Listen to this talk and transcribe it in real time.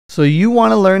So you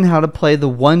want to learn how to play the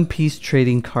One Piece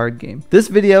trading card game. This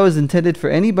video is intended for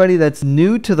anybody that's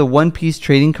new to the One Piece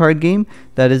trading card game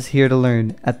that is here to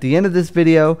learn. At the end of this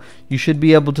video, you should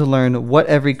be able to learn what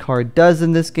every card does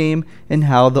in this game and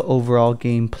how the overall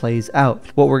game plays out.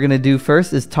 What we're going to do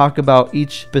first is talk about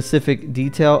each specific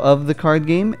detail of the card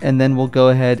game, and then we'll go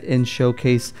ahead and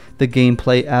showcase the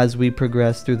gameplay as we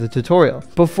progress through the tutorial.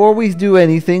 Before we do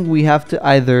anything, we have to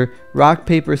either rock,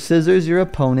 paper, scissors your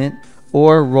opponent,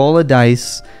 or roll a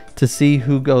dice to see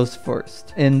who goes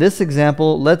first. In this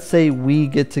example, let's say we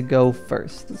get to go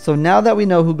first. So now that we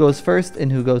know who goes first and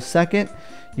who goes second,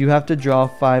 you have to draw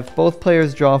 5. Both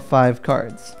players draw 5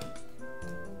 cards.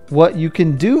 What you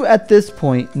can do at this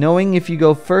point, knowing if you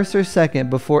go first or second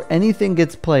before anything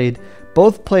gets played,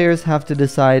 both players have to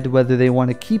decide whether they want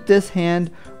to keep this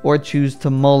hand or choose to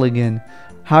mulligan.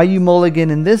 How you mulligan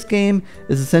in this game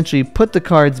is essentially put the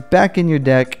cards back in your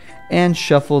deck and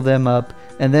shuffle them up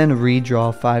and then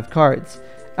redraw 5 cards.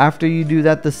 After you do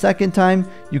that the second time,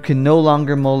 you can no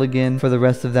longer mulligan for the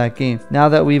rest of that game. Now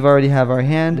that we've already have our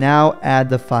hand, now add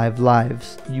the 5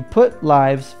 lives. You put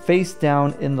lives face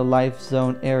down in the life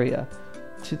zone area.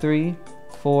 2, 3,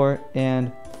 4,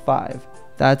 and 5.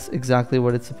 That's exactly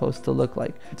what it's supposed to look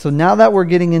like. So now that we're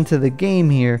getting into the game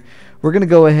here, we're going to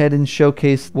go ahead and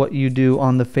showcase what you do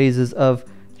on the phases of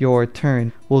your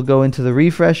turn. We'll go into the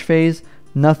refresh phase.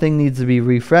 Nothing needs to be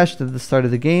refreshed at the start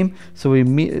of the game, so we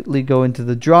immediately go into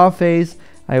the draw phase.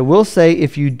 I will say,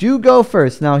 if you do go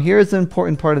first, now here's an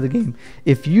important part of the game.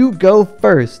 If you go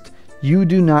first, you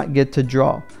do not get to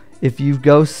draw. If you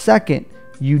go second,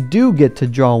 you do get to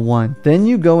draw 1. Then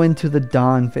you go into the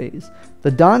Dawn phase.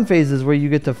 The Dawn phase is where you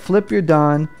get to flip your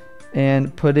Dawn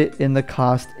and put it in the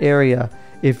cost area.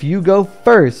 If you go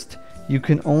first, you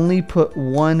can only put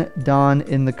 1 Dawn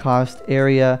in the cost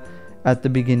area at the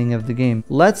beginning of the game.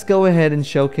 Let's go ahead and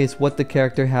showcase what the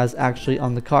character has actually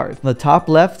on the card. On the top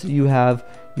left, you have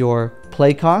your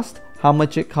play cost, how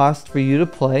much it costs for you to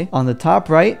play. On the top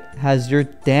right has your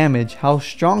damage, how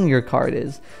strong your card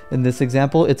is. In this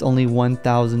example, it's only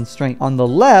 1000 strength. On the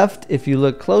left, if you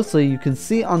look closely, you can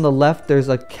see on the left there's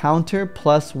a counter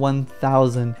plus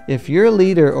 1000. If your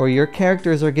leader or your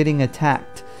characters are getting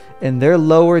attacked and they're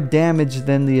lower damage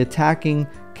than the attacking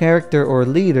character or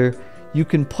leader, you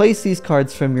can place these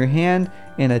cards from your hand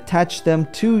and attach them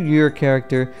to your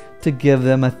character to give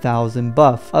them 1000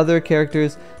 buff. Other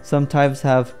characters sometimes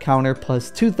have counter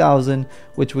plus 2000,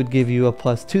 which would give you a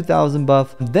plus 2000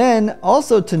 buff. Then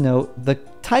also to note the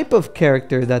type of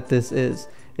character that this is.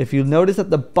 If you notice at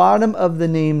the bottom of the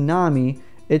name Nami,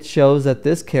 it shows that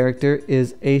this character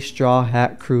is a Straw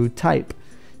Hat Crew type.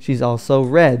 She's also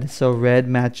red, so red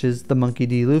matches the Monkey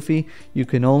D. Luffy. You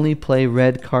can only play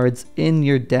red cards in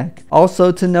your deck.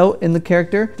 Also to note in the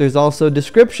character, there's also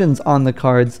descriptions on the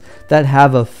cards that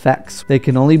have effects. They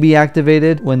can only be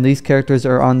activated when these characters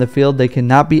are on the field. They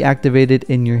cannot be activated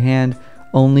in your hand,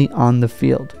 only on the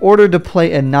field. In order to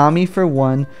play a Nami for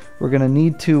 1, we're going to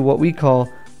need to what we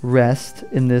call rest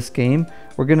in this game.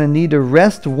 We're going to need to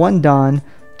rest 1 Dawn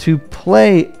to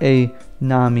play a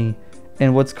Nami.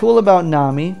 And what's cool about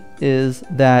Nami is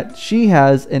that she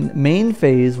has a main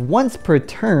phase once per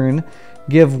turn.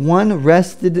 Give 1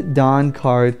 rested Dawn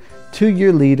card to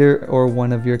your leader or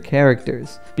one of your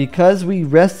characters. Because we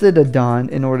rested a Dawn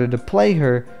in order to play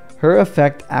her, her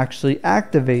effect actually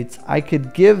activates. I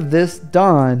could give this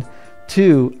Dawn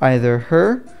to either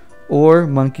her or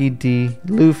Monkey D.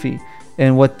 Luffy.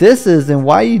 And what this is and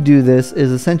why you do this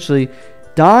is essentially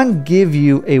Dawn give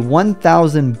you a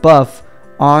 1000 buff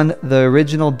on the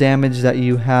original damage that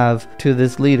you have to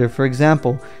this leader. For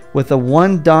example, with a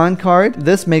 1 Dawn card,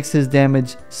 this makes his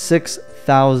damage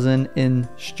 6000 in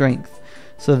strength.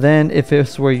 So then if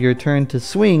it were your turn to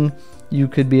swing, you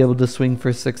could be able to swing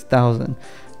for 6000.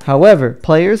 However,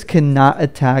 players cannot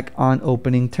attack on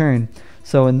opening turn.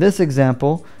 So in this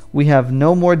example, we have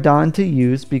no more Dawn to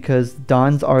use because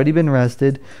Dawn's already been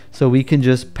rested, so we can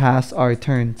just pass our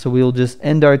turn. So we'll just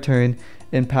end our turn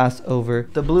and pass over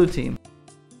the blue team.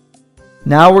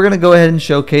 Now we're going to go ahead and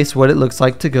showcase what it looks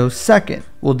like to go second.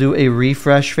 We'll do a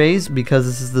refresh phase because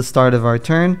this is the start of our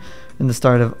turn and the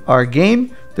start of our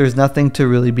game. There's nothing to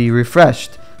really be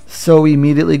refreshed. So we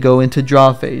immediately go into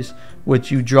draw phase,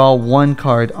 which you draw 1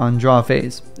 card on draw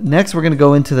phase. Next we're going to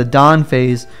go into the Dawn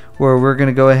phase where we're going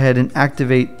to go ahead and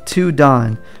activate 2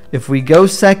 Dawn. If we go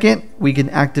second, we can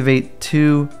activate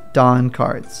 2 Dawn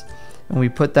cards. And we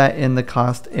put that in the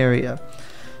cost area.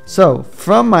 So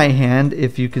from my hand,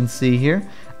 if you can see here,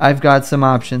 I've got some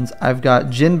options. I've got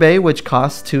Jinbei, which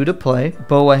costs 2 to play.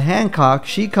 Boa Hancock,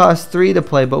 she costs 3 to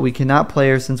play, but we cannot play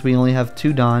her since we only have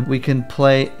 2 Dawn. We can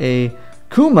play a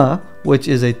Kuma, which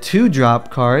is a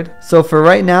 2-drop card. So for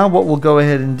right now, what we'll go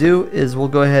ahead and do is we'll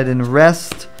go ahead and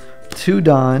rest 2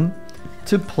 Dawn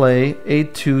to play a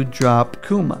 2-drop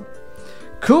Kuma.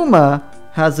 Kuma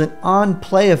has an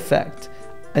on-play effect.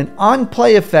 An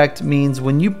on-play effect means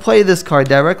when you play this card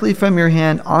directly from your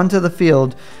hand onto the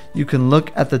field, you can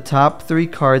look at the top 3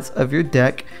 cards of your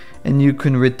deck and you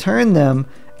can return them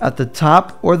at the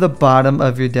top or the bottom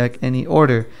of your deck, any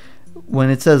order. When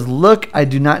it says look, I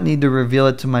do not need to reveal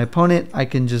it to my opponent. I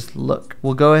can just look.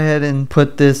 We'll go ahead and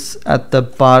put this at the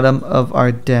bottom of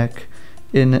our deck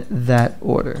in that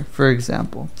order, for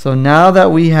example. So now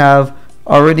that we have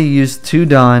already used 2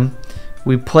 Dawn,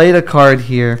 we played a card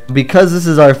here. Because this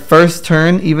is our first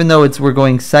turn, even though we're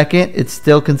going second, it's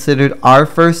still considered our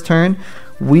first turn.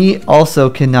 We also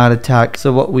cannot attack.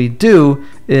 So what we do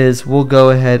is we'll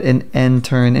go ahead and end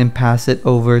turn and pass it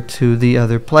over to the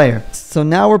other player. So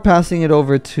now we're passing it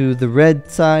over to the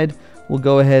red side. We'll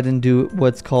go ahead and do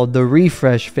what's called the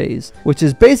refresh phase, which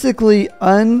is basically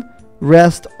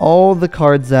unrest all the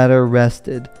cards that are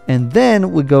rested. And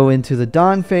then we go into the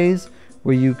Dawn phase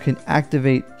where you can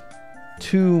activate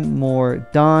 2 more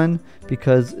Dawn.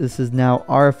 Because this is now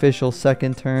our official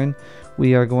second turn,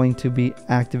 we are going to be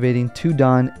activating 2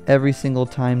 Dawn every single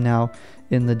time now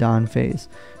in the Dawn phase.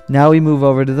 Now we move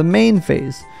over to the main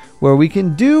phase where we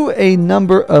can do a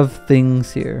number of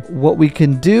things here. What we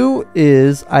can do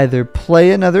is either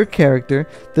play another character.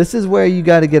 This is where you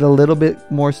got to get a little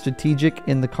bit more strategic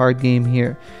in the card game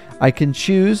here. I can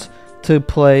choose to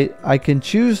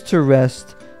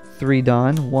rest 3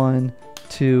 Dawn, 1,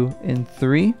 2, and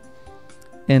 3,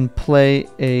 and play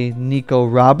a Nico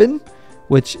Robin,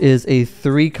 which is a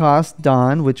 3-cost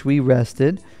Dawn, which we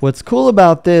rested. What's cool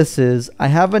about this is I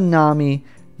have a Nami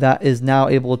that is now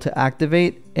able to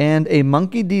activate and a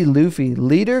Monkey D. Luffy.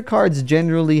 Leader cards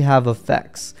generally have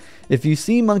effects. If you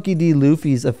see Monkey D.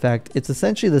 Luffy's effect, it's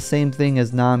essentially the same thing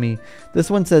as Nami. This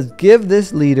one says give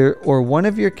this leader or one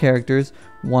of your characters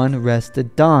 1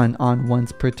 rested Dawn on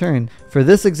once per turn. For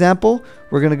this example,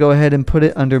 we're going to go ahead and put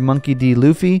it under Monkey D.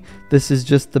 Luffy. This is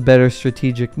just the better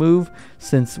strategic move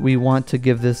since we want to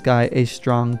give this guy a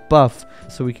strong buff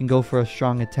so we can go for a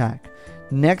strong attack.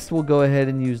 Next, we'll go ahead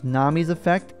and use Nami's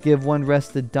effect. Give 1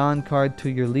 rested Dawn card to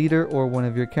your leader or one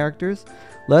of your characters.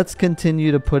 Let's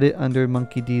continue to put it under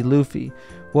Monkey D. Luffy.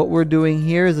 What we're doing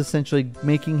here is essentially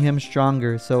making him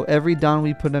stronger. So every Dawn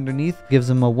we put underneath gives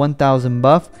him a 1000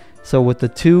 buff. So with the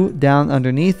 2 down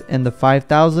underneath and the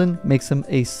 5000 makes him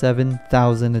a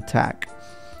 7000 attack.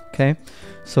 Okay,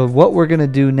 so what we're going to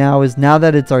do now is, now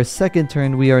that it's our second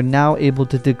turn, we are now able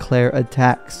to declare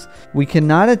attacks. We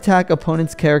cannot attack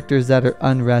opponents' characters that are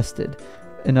unrested.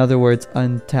 In other words,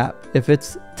 untapped. If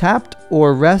it's tapped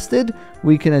or rested,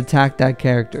 we can attack that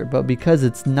character. But because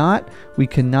it's not, we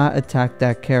cannot attack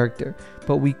that character.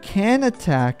 But we can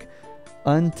attack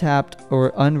untapped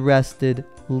or unrested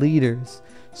leaders.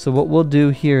 So what we'll do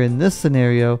here in this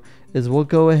scenario is we'll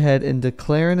go ahead and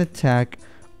declare an attack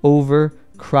over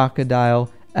Crocodile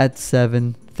at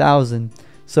 7000.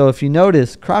 So if you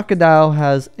notice, Crocodile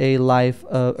has a life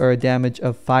or a damage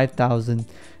of 5000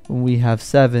 when we have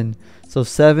 7. So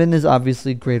 7 is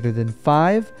obviously greater than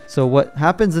 5. So what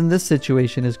happens in this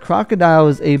situation is Crocodile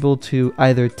is able to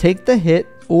either take the hit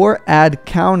or add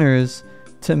counters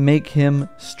to make him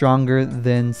stronger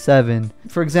than 7.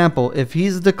 For example, if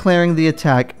he's declaring the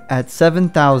attack at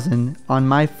 7000 on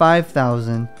my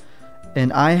 5000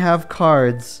 and I have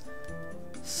cards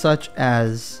such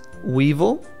as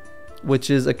Weevil,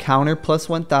 which is a counter plus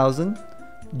 1000,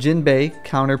 Jinbei,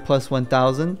 counter plus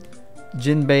 1000,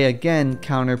 Jinbei again,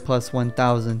 counter plus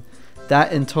 1000.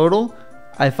 That in total,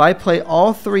 if I play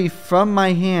all 3 from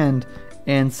my hand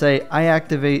and say I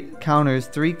activate counters,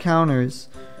 3 counters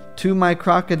to my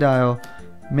Crocodile,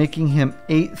 making him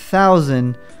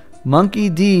 8000, Monkey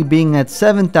D being at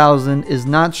 7000 is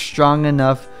not strong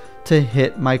enough to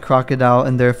hit my Crocodile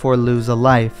and therefore lose a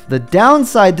life. The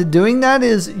downside to doing that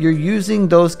is you're using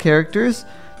those characters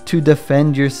to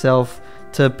defend yourself,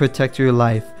 to protect your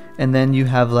life, and then you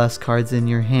have less cards in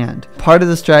your hand. Part of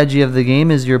the strategy of the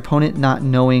game is your opponent not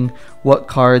knowing what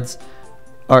cards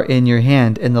are in your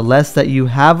hand, and the less that you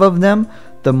have of them,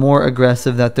 the more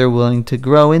aggressive that they're willing to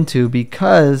grow into,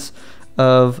 because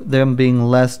of them being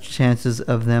less chances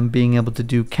of them being able to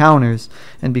do counters.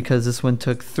 And because this one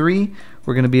took 3,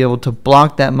 we're going to be able to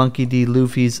block that Monkey D.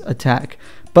 Luffy's attack.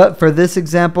 But for this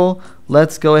example,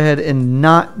 let's go ahead and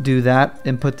not do that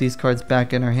and put these cards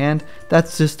back in our hand.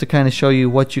 That's just to kind of show you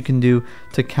what you can do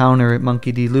to counter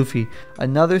Monkey D. Luffy.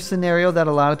 Another scenario that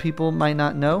a lot of people might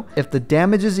not know, if the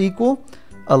damage is equal,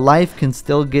 a life can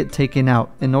still get taken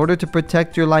out. In order to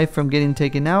protect your life from getting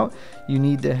taken out, you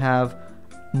need to have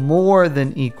more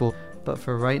than equal. But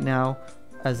for right now,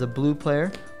 as a blue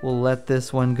player, we'll let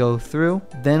this one go through.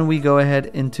 Then we go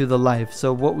ahead into the life.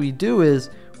 So what we do is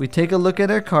we take a look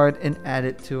at our card and add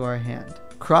it to our hand.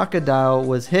 Crocodile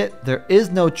was hit. There is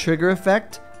no trigger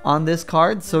effect on this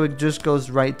card, so it just goes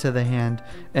right to the hand,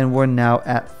 and we're now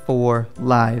at 4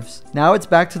 lives. Now it's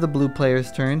back to the blue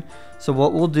player's turn. So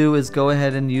what we'll do is go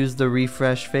ahead and use the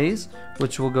refresh phase,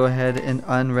 which will go ahead and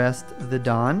unrest the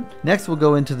Dawn. Next we'll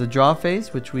go into the draw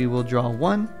phase, which we will draw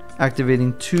 1,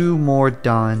 activating 2 more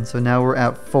Dawn. So now we're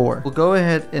at 4. We'll go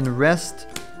ahead and rest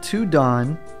 2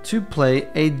 Dawn to play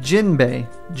a Jinbei.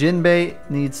 Jinbei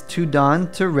needs 2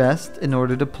 Dawn to rest in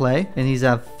order to play, and he's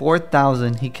at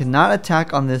 4,000. He cannot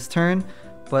attack on this turn,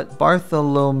 but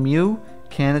Bartholomew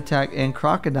can attack and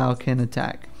Crocodile can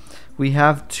attack. We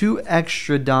have 2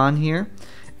 extra Dawn here.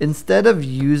 Instead of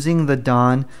using the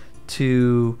Dawn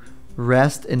to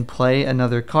rest and play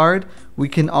another card, we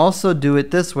can also do it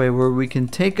this way, where we can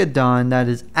take a Dawn that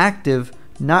is active,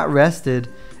 not rested,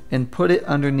 and put it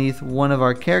underneath one of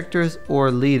our characters or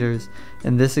leaders.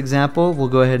 In this example, we'll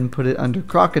go ahead and put it under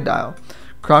Crocodile.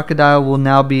 Crocodile will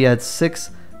now be at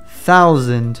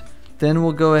 6,000. Then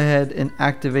we'll go ahead and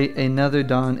activate another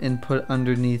Dawn and put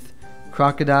underneath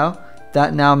Crocodile.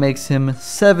 That now makes him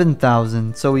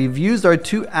 7,000. So we've used our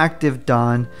 2 active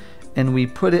Dawn and we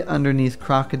put it underneath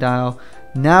Crocodile.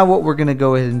 Now what we're going to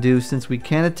go ahead and do, since we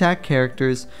can't attack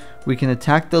characters, we can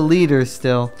attack the leader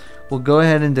still. We'll go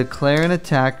ahead and declare an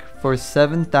attack for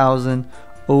 7,000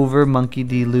 over Monkey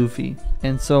D. Luffy.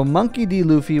 And so Monkey D.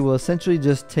 Luffy will essentially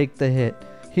just take the hit.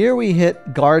 Here we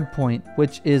hit Guard Point,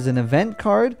 which is an event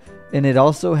card, and it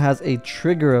also has a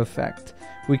trigger effect.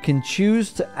 We can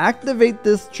choose to activate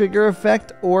this trigger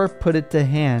effect or put it to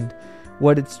hand.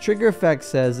 What its trigger effect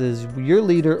says is your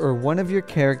leader or one of your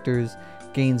characters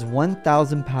gains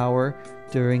 1,000 power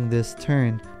during this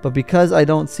turn. But because I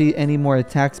don't see any more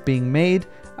attacks being made,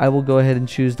 I will go ahead and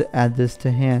choose to add this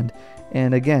to hand.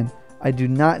 And again, I do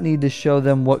not need to show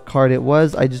them what card it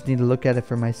was. I just need to look at it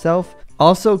for myself.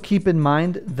 Also keep in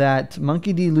mind that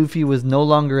Monkey D. Luffy was no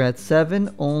longer at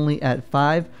 7, only at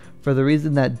 5, for the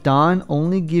reason that Dawn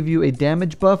only give you a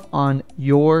damage buff on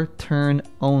your turn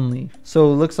only.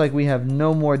 So it looks like we have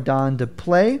no more Dawn to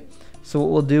play. So what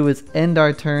we'll do is end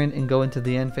our turn and go into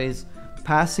the end phase,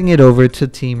 passing it over to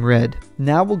Team Red.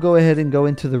 Now we'll go ahead and go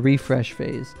into the refresh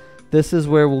phase. This is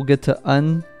where we'll get to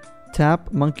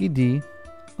untap Monkey D,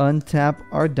 untap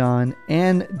our Dawn,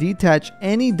 and detach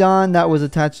any Dawn that was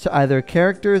attached to either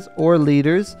characters or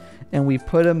leaders, and we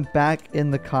put them back in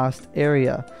the cost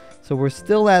area. So we're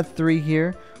still at 3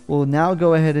 here. We'll now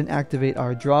go ahead and activate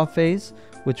our draw phase,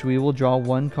 which we will draw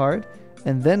 1 card,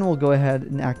 and then we'll go ahead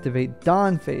and activate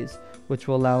Dawn phase, which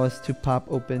will allow us to pop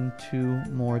open 2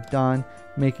 more Dawn,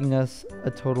 making us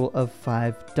a total of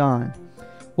 5 Dawn.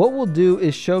 What we'll do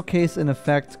is showcase an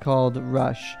effect called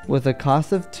Rush. With a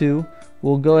cost of 2,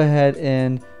 we'll go ahead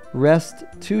and rest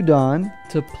 2 Dawn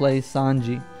to play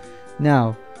Sanji.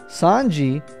 Now,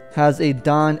 Sanji has a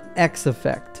Dawn X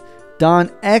effect. Dawn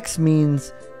X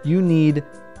means you need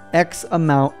X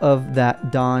amount of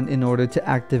that Dawn in order to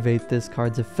activate this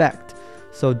card's effect.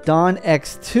 So Dawn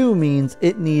X2 means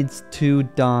it needs 2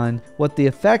 Dawn. What the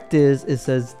effect is, it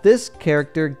says this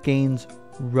character gains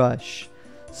Rush.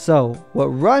 So what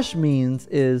Rush means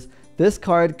is this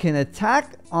card can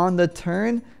attack on the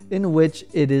turn in which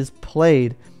it is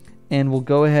played. And we'll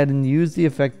go ahead and use the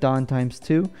effect Dawn times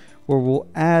 2, where we'll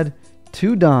add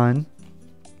 2 Dawn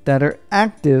that are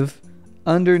active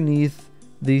underneath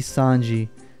the Sanji.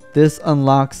 This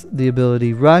unlocks the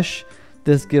ability Rush.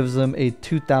 This gives them a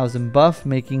 2,000 buff,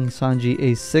 making Sanji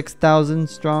a 6,000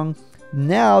 strong.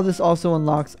 Now this also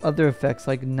unlocks other effects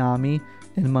like Nami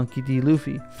and Monkey D.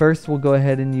 Luffy. First, we'll go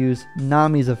ahead and use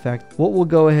Nami's effect. What we'll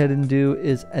go ahead and do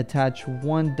is attach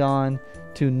 1 Dawn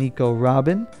to Nico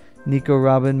Robin. Nico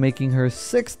Robin making her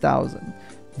 6,000.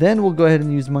 Then we'll go ahead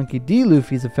and use Monkey D.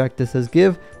 Luffy's effect that says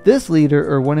give this leader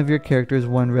or one of your characters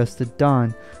 1 rested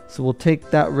Dawn. So we'll take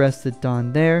that rested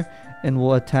Dawn there and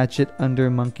we'll attach it under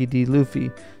Monkey D.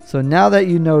 Luffy. So now that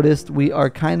you noticed, we are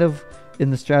kind of in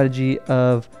the strategy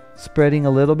of spreading a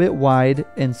little bit wide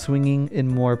and swinging in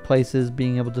more places,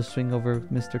 being able to swing over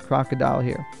Mr. Crocodile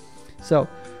here. So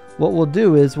what we'll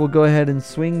do is we'll go ahead and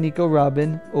swing Nico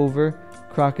Robin over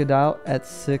Crocodile at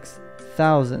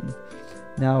 6,000.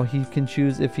 Now he can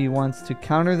choose if he wants to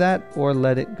counter that or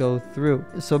let it go through.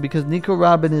 So because Nico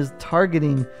Robin is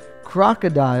targeting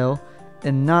Crocodile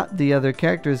and not the other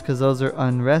characters because those are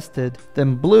unrested,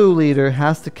 then blue leader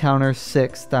has to counter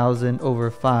 6,000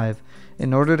 over 5.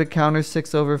 In order to counter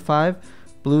 6 over 5,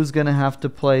 Blue's going to have to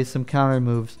play some counter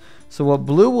moves. So what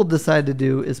Blue will decide to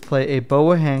do is play a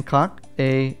Boa Hancock,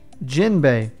 a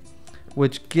Jinbei,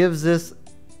 which gives this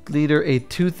leader a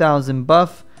 2000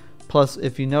 buff, plus,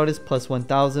 if you notice, plus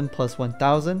 1000 plus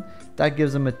 1000. That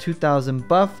gives him a 2000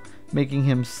 buff, making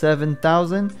him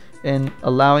 7000 and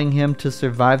allowing him to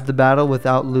survive the battle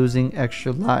without losing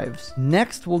extra lives.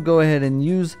 Next, we'll go ahead and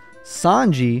use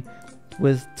Sanji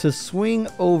to swing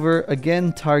over,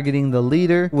 again targeting the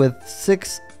leader with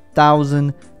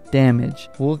 6000 damage.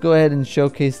 We'll go ahead and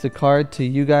showcase the card to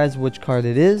you guys, which card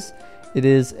it is. It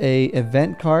is a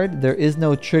event card. There is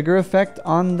no trigger effect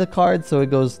on the card, so it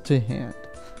goes to hand.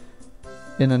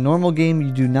 In a normal game,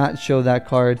 you do not show that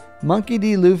card. Monkey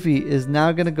D. Luffy is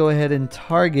now going to go ahead and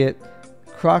target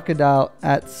Crocodile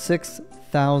at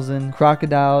 6000.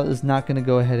 Crocodile is not going to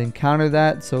go ahead and counter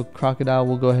that, so Crocodile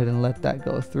will go ahead and let that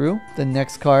go through. The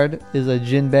next card is a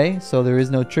Jinbei, so there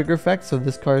is no trigger effect, so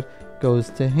this card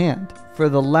goes to hand. For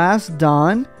the last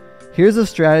Don, here's a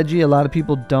strategy a lot of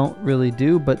people don't really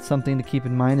do, but something to keep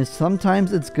in mind is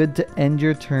sometimes it's good to end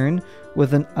your turn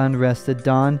with an unrested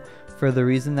Don, for the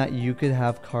reason that you could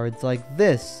have cards like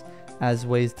this as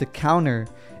ways to counter.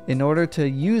 In order to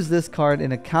use this card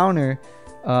in a counter,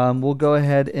 we'll go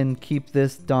ahead and keep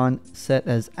this Don set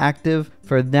as active.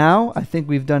 For now, I think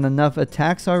we've done enough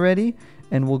attacks already,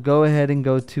 and we'll go ahead and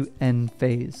go to end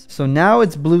phase. So now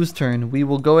it's Blue's turn. We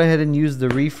will go ahead and use the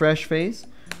refresh phase.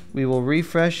 We will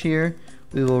refresh here.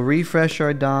 We will refresh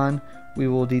our Don. We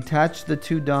will detach the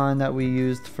 2 Don that we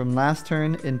used from last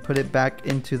turn and put it back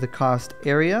into the cost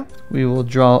area. We will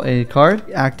draw a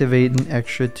card, activate an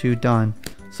extra 2 Don.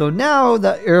 So now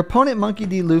that your opponent Monkey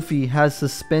D. Luffy has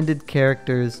suspended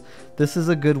characters, this is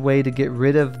a good way to get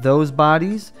rid of those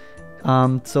bodies,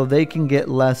 so they can get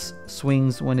less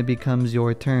swings when it becomes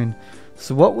your turn.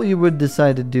 So what we would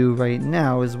decide to do right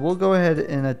now is we'll go ahead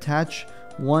and attach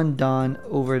 1 Don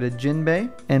over to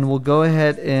Jinbei, and we'll go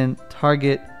ahead and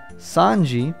target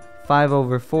Sanji.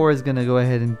 5/4 is going to go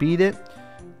ahead and beat it.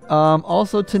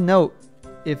 Also to note,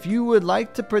 if you would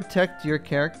like to protect your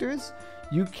characters,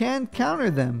 you can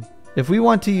counter them. If we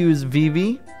want to use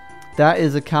Vivi, that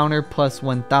is a counter plus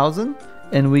 1000,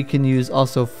 and we can use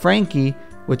also Frankie,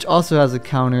 which also has a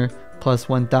counter plus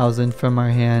 1000 from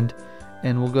our hand,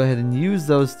 and we'll go ahead and use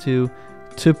those 2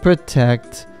 to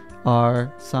protect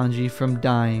our Sanji from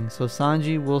dying. So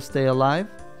Sanji will stay alive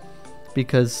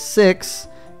because 6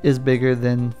 is bigger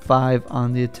than 5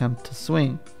 on the attempt to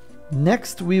swing.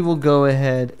 Next, we will go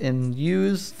ahead and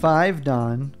use 5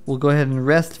 Don. We'll go ahead and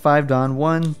rest 5 Don.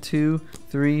 1, 2,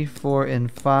 3, 4,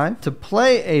 and 5. To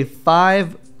play a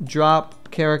 5-drop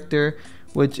character,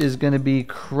 which is going to be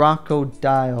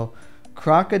Crocodile.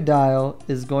 Crocodile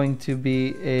is going to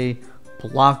be a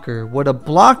blocker. What a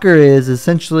blocker is,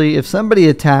 essentially, if somebody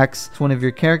attacks one of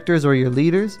your characters or your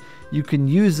leaders, you can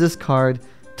use this card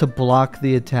to block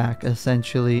the attack,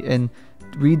 essentially, and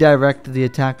redirect the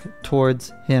attack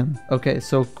towards him. Okay,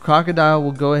 so Crocodile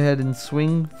will go ahead and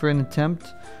swing for an attempt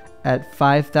at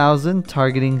 5000,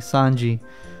 targeting Sanji.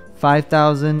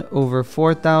 5000 over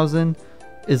 4000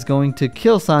 is going to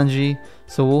kill Sanji,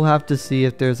 so we'll have to see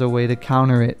if there's a way to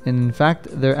counter it. And in fact,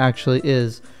 there actually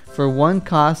is. For 1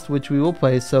 cost, which we will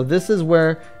play, so this is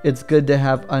where it's good to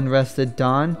have unrested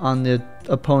Don on the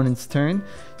opponent's turn,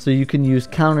 so you can use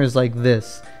counters like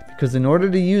this, because in order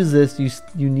to use this,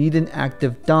 you need an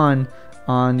active Don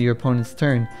on your opponent's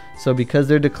turn. So because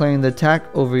they're declaring the attack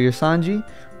over your Sanji,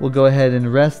 we'll go ahead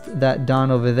and rest that Don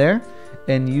over there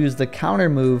and use the counter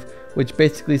move, which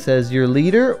basically says your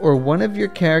leader or one of your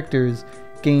characters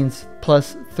gains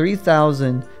plus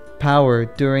 3000 power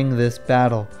during this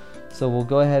battle. So we'll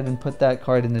go ahead and put that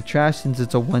card in the trash since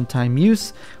it's a one-time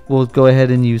use. We'll go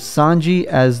ahead and use Sanji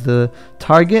as the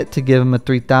target to give him a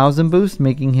 3000 boost,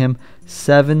 making him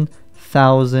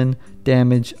 7000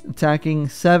 damage. Attacking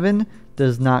 7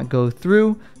 does not go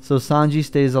through, so Sanji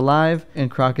stays alive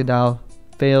and Crocodile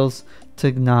fails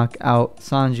to knock out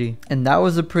Sanji. And that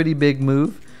was a pretty big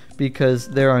move because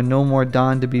there are no more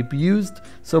Don to be used,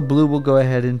 so Blue will go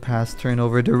ahead and pass turn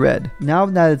over to Red. Now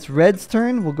that it's Red's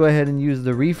turn, we'll go ahead and use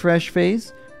the refresh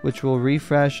phase, which will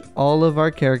refresh all of our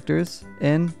characters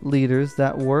and leaders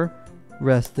that were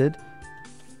rested.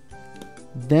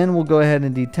 Then we'll go ahead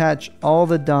and detach all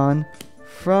the Don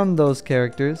from those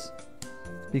characters,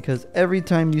 because every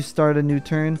time you start a new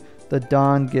turn, the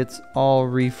Don gets all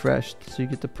refreshed. So you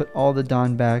get to put all the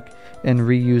Don back and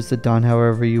reuse the Don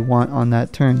however you want on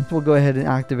that turn. We'll go ahead and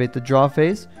activate the draw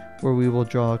phase, where we will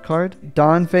draw a card.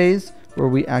 Don phase, where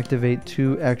we activate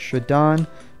 2 extra Don,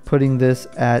 putting this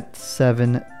at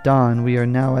 7 Don. We are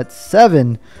now at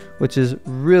 7, which is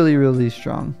really, really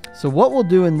strong. So what we'll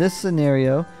do in this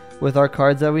scenario with our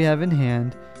cards that we have in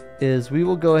hand is we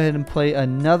will go ahead and play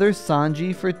another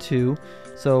Sanji for 2.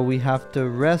 So we have to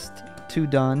rest 2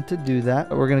 Dawn to do that.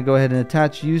 We're going to go ahead and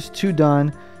attach use 2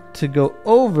 Dawn to go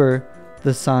over the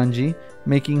Sanji,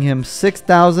 making him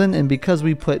 6,000, and because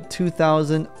we put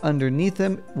 2,000 underneath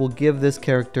him, we'll give this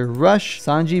character rush.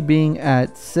 Sanji being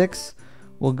at 6,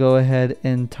 we'll go ahead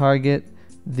and target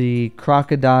the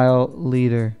crocodile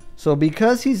leader. So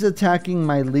because he's attacking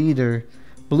my leader,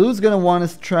 Blue's going to want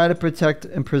to try to protect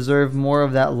and preserve more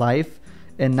of that life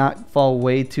and not fall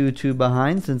way too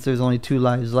behind, since there's only 2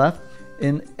 lives left.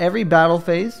 In every battle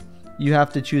phase, you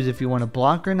have to choose if you want to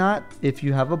block or not. If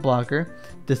you have a blocker,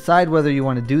 decide whether you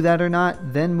want to do that or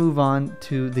not, then move on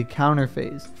to the counter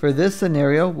phase. For this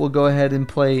scenario, we'll go ahead and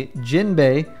play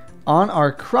Jinbei on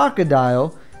our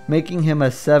crocodile, making him a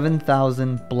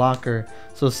 7,000 blocker.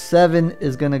 So 7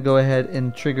 is going to go ahead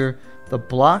and trigger the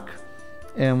block,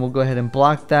 and we'll go ahead and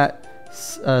block that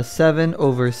 7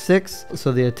 over 6,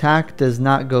 so the attack does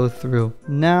not go through.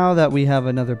 Now that we have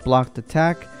another blocked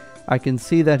attack, I can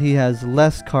see that he has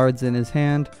less cards in his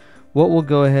hand. What we'll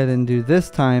go ahead and do this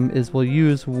time is we'll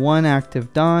use 1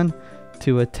 active Dawn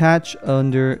to attach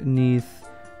underneath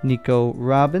Nico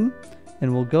Robin,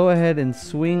 and we'll go ahead and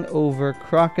swing over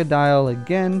Crocodile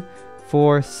again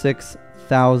for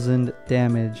 6,000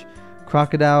 damage.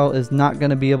 Crocodile is not going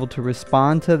to be able to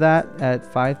respond to that at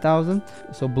 5,000,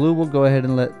 so Blue will go ahead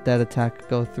and let that attack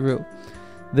go through.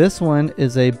 This one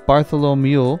is a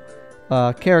Bartholomew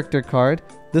character card.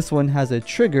 This one has a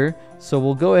trigger, so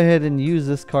we'll go ahead and use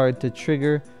this card to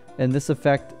trigger, and this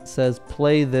effect says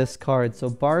play this card. So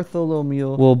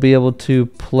Bartholomew will be able to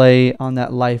play on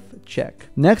that life check.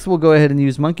 Next, we'll go ahead and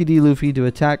use Monkey D. Luffy to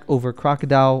attack over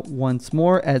Crocodile once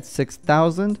more at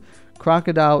 6,000.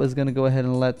 Crocodile is going to go ahead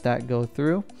and let that go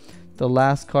through. The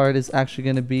last card is actually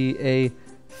going to be a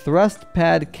Thrust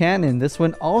Pad Cannon. This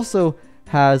one also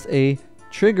has a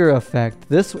trigger effect.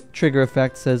 This trigger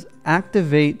effect says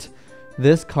activate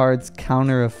this card's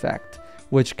counter effect,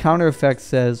 which counter effect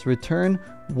says return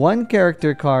 1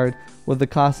 character card with the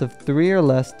cost of 3 or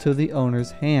less to the owner's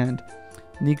hand.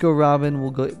 Nico Robin will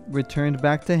go returned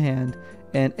back to hand,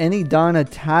 and any Dawn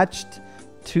attached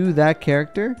to that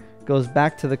character goes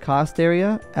back to the cost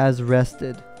area as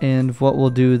rested. And what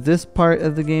we'll do this part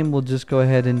of the game, we'll just go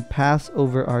ahead and pass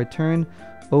over our turn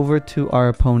over to our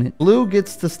opponent. Blue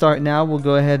gets to start now. We'll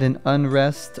go ahead and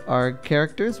unrest our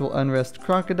characters. We'll unrest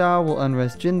Crocodile, we'll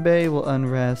unrest Jinbei, we'll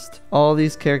unrest. All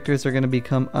these characters are going to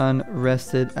become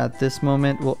unrested at this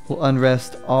moment. We'll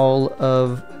unrest all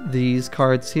of these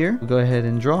cards here. We'll go ahead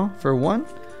and draw for 1.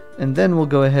 And then we'll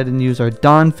go ahead and use our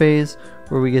Dawn phase,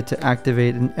 where we get to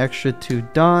activate an extra 2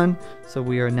 Dawn. So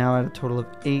we are now at a total of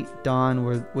 8 Dawn,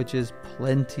 which is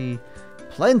plenty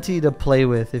to play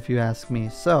with, if you ask me.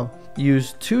 So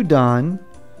use 2 Dawn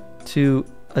to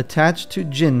attach to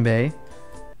Jinbei.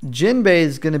 Jinbei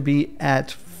is going to be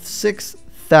at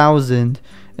 6,000,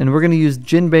 and we're going to use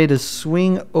Jinbei to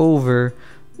swing over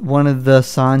one of the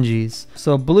Sanjis.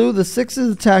 So Blue, the 6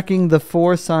 is attacking the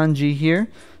 4 Sanji here.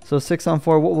 So 6 on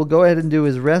 4. What we'll go ahead and do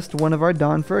is rest one of our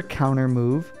Dawn for a counter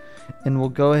move, and we'll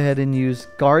go ahead and use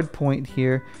Guard Point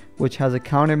here, which has a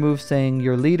counter move saying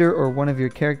your leader or one of your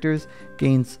characters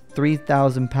gains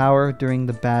 3,000 power during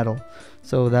the battle.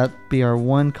 So that'd be our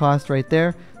 1 cost right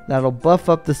there. That'll buff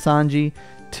up the Sanji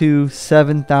to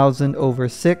 7,000 over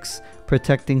 6,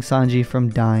 protecting Sanji from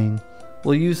dying.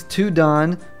 We'll use 2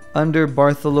 Dawn under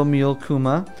Bartholomew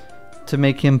Kuma to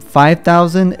make him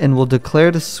 5,000, and we'll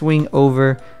declare to swing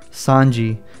over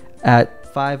Sanji at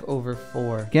 5 over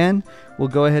 4. Again, we'll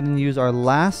go ahead and use our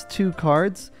last 2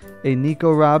 cards, a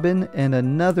Nico Robin and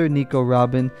another Nico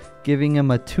Robin, giving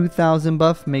him a 2,000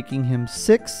 buff, making him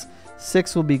 6.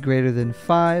 6 will be greater than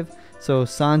 5, so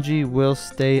Sanji will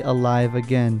stay alive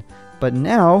again. But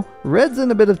now, Red's in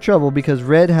a bit of trouble because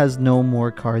Red has no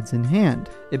more cards in hand.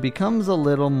 It becomes a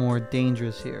little more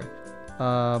dangerous here.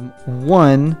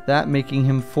 1, that making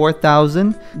him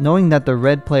 4,000, knowing that the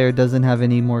red player doesn't have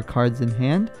any more cards in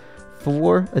hand.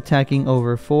 4 attacking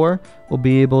over 4 will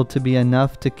be able to be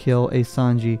enough to kill a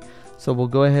Sanji. So we'll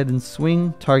go ahead and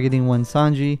swing, targeting 1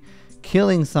 Sanji,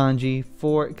 killing Sanji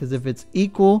 4, because if it's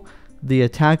equal, the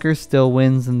attacker still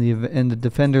wins and the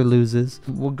defender loses.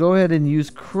 We'll go ahead and use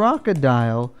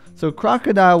Crocodile. So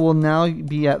Crocodile will now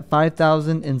be at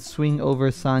 5,000 and swing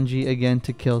over Sanji again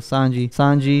to kill Sanji.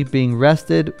 Sanji, being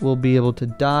rested, will be able to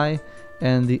die,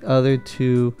 and the other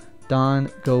 2 Dawn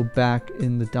go back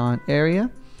in the Dawn area.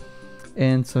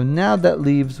 And so now that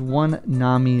leaves 1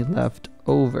 Nami left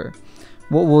over.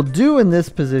 What we'll do in this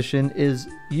position is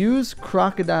use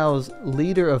Crocodile's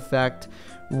leader effect,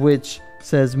 which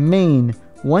says main.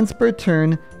 Once per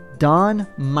turn, Don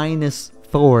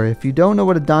 -4. If you don't know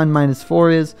what a Don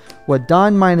 -4 is, what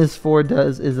Don -4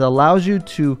 does is it allows you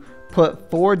to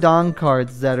put 4 Don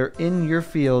cards that are in your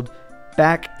field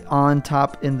back on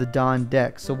top in the Don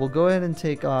deck. So we'll go ahead and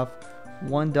take off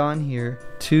 1 Don here,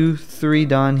 2, 3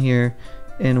 Don here,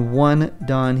 and 1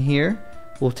 Don here.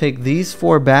 We'll take these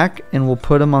 4 back and we'll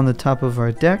put them on the top of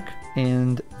our deck,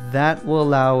 and that will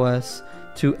allow us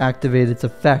to activate its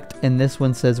effect. And this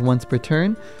one says once per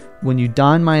turn, when you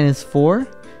Don -4,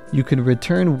 you can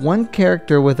return 1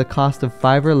 character with a cost of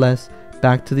 5 or less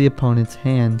back to the opponent's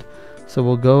hand. So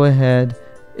we'll go ahead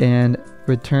and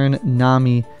return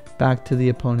Nami back to the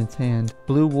opponent's hand.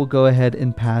 Blue will go ahead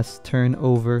and pass turn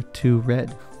over to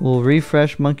red. We'll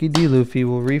refresh Monkey D. Luffy.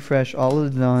 We'll refresh all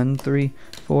of the Don, 3,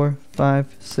 4, 5,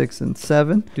 6, and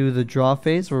 7. Do the draw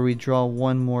phase where we draw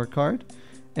 1 more card.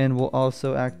 And we'll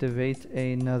also activate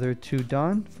another 2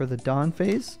 Don for the Don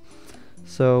phase.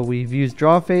 So we've used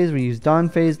draw phase, we used Don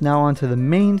phase, now onto the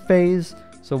main phase.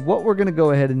 So what we're going to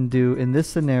go ahead and do in this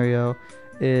scenario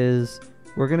is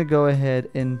we're going to go ahead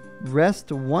and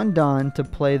rest 1 Don to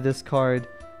play this card,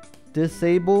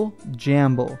 Disable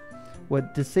Jamble.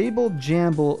 What Disable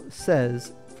Jamble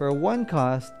says, for a 1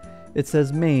 cost, it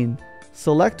says main,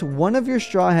 select one of your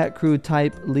Straw Hat Crew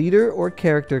type leader or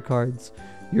character cards.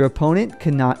 Your opponent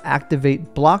cannot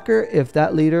activate blocker if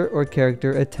that leader or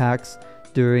character attacks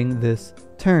during this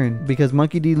turn. Because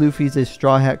Monkey D. Luffy's a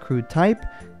Straw Hat Crew type,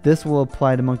 this will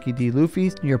apply to Monkey D.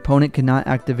 Luffy's. Your opponent cannot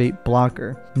activate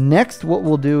blocker. Next, what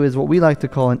we'll do is what we like to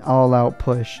call an all-out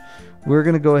push. We're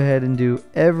going to go ahead and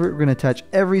we're going to touch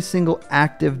every single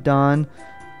active Don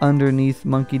underneath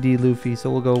Monkey D. Luffy. So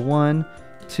we'll go 1,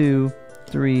 2,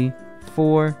 3,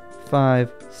 4,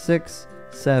 5, 6,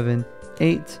 7,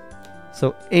 8.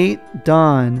 So 8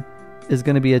 Don is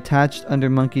going to be attached under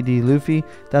Monkey D. Luffy.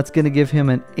 That's going to give him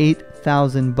an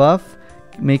 8,000 buff,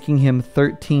 making him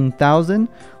 13,000.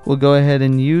 We'll go ahead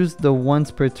and use the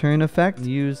once per turn effect.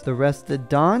 Use the rested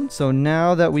Don. So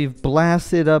now that we've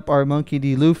blasted up our Monkey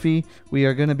D. Luffy, we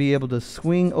are going to be able to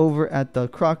swing over at the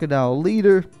Crocodile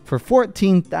leader for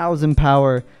 14,000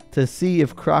 power to see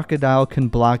if Crocodile can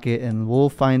block it, and we'll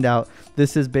find out.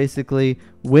 This is basically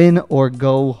win or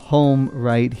go home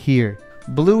right here.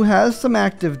 Blue has some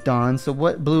active Don, so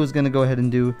what Blue is going to go ahead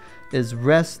and do is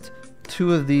rest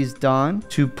 2 of these Don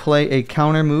to play a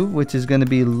counter move, which is going to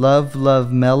be Love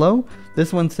Love Mellow.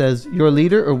 This one says your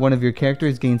leader or one of your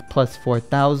characters gains plus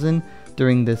 4,000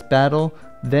 during this battle.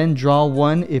 Then draw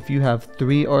 1 if you have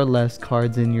 3 or less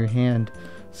cards in your hand.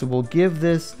 So we'll give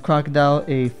this Crocodile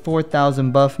a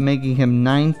 4,000 buff, making him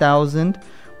 9,000.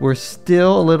 We're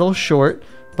still a little short,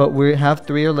 but we have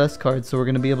 3 or less cards, so we're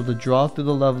going to be able to draw through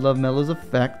the Love Love Mellow's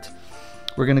effect.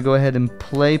 We're going to go ahead and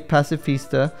play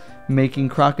Pacifista, making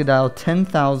Crocodile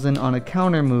 10,000 on a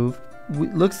counter move.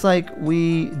 Looks like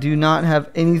we do not have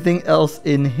anything else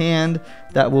in hand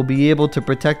that will be able to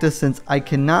protect us, since I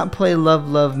cannot play Love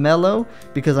Love Mellow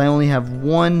because I only have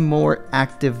 1 more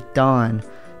active Don.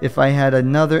 If I had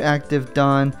another active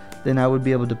Don, then I would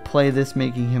be able to play this,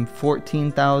 making him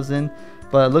 14,000.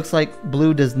 But it looks like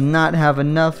Blue does not have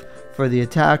enough for the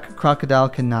attack. Crocodile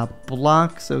cannot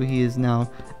block, so he is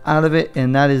now out of it,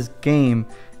 and that is game.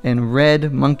 And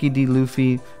red, Monkey D.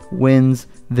 Luffy, wins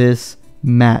this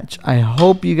match. I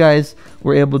hope you guys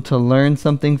were able to learn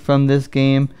something from this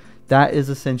game. That is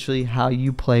essentially how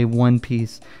you play One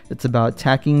Piece. It's about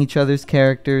attacking each other's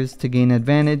characters to gain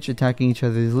advantage, attacking each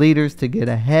other's leaders to get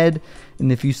ahead.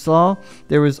 And if you saw,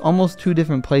 there was almost 2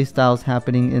 different play styles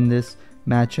happening in this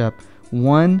matchup.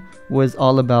 One was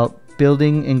all about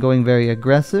building and going very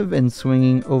aggressive and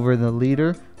swinging over the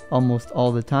leader almost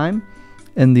all the time.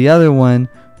 And the other one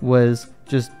was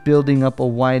just building up a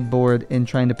wide board and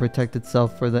trying to protect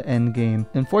itself for the end game.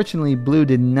 Unfortunately, Blue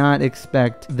did not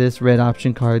expect this red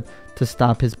option card to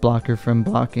stop his blocker from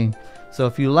blocking. So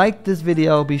if you liked this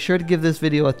video, be sure to give this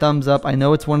video a thumbs up. I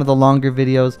know it's one of the longer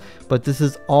videos, but this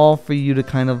is all for you to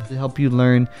kind of help you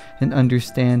learn and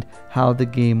understand how the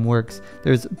game works.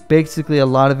 There's basically a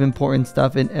lot of important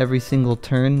stuff in every single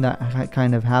turn that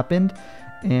kind of happened,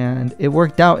 and it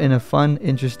worked out in a fun,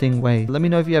 interesting way. Let me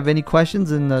know if you have any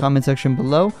questions in the comment section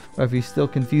below, or if you're still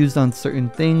confused on certain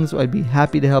things. I'd be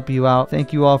happy to help you out.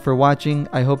 Thank you all for watching.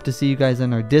 I hope to see you guys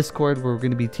on our Discord, where we're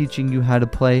going to be teaching you how to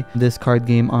play this card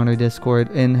game on our Discord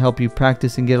and help you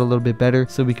practice and get a little bit better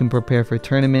so we can prepare for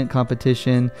tournament,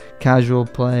 competition, casual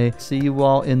play. See you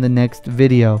all in the next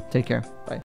video. Take care. Bye.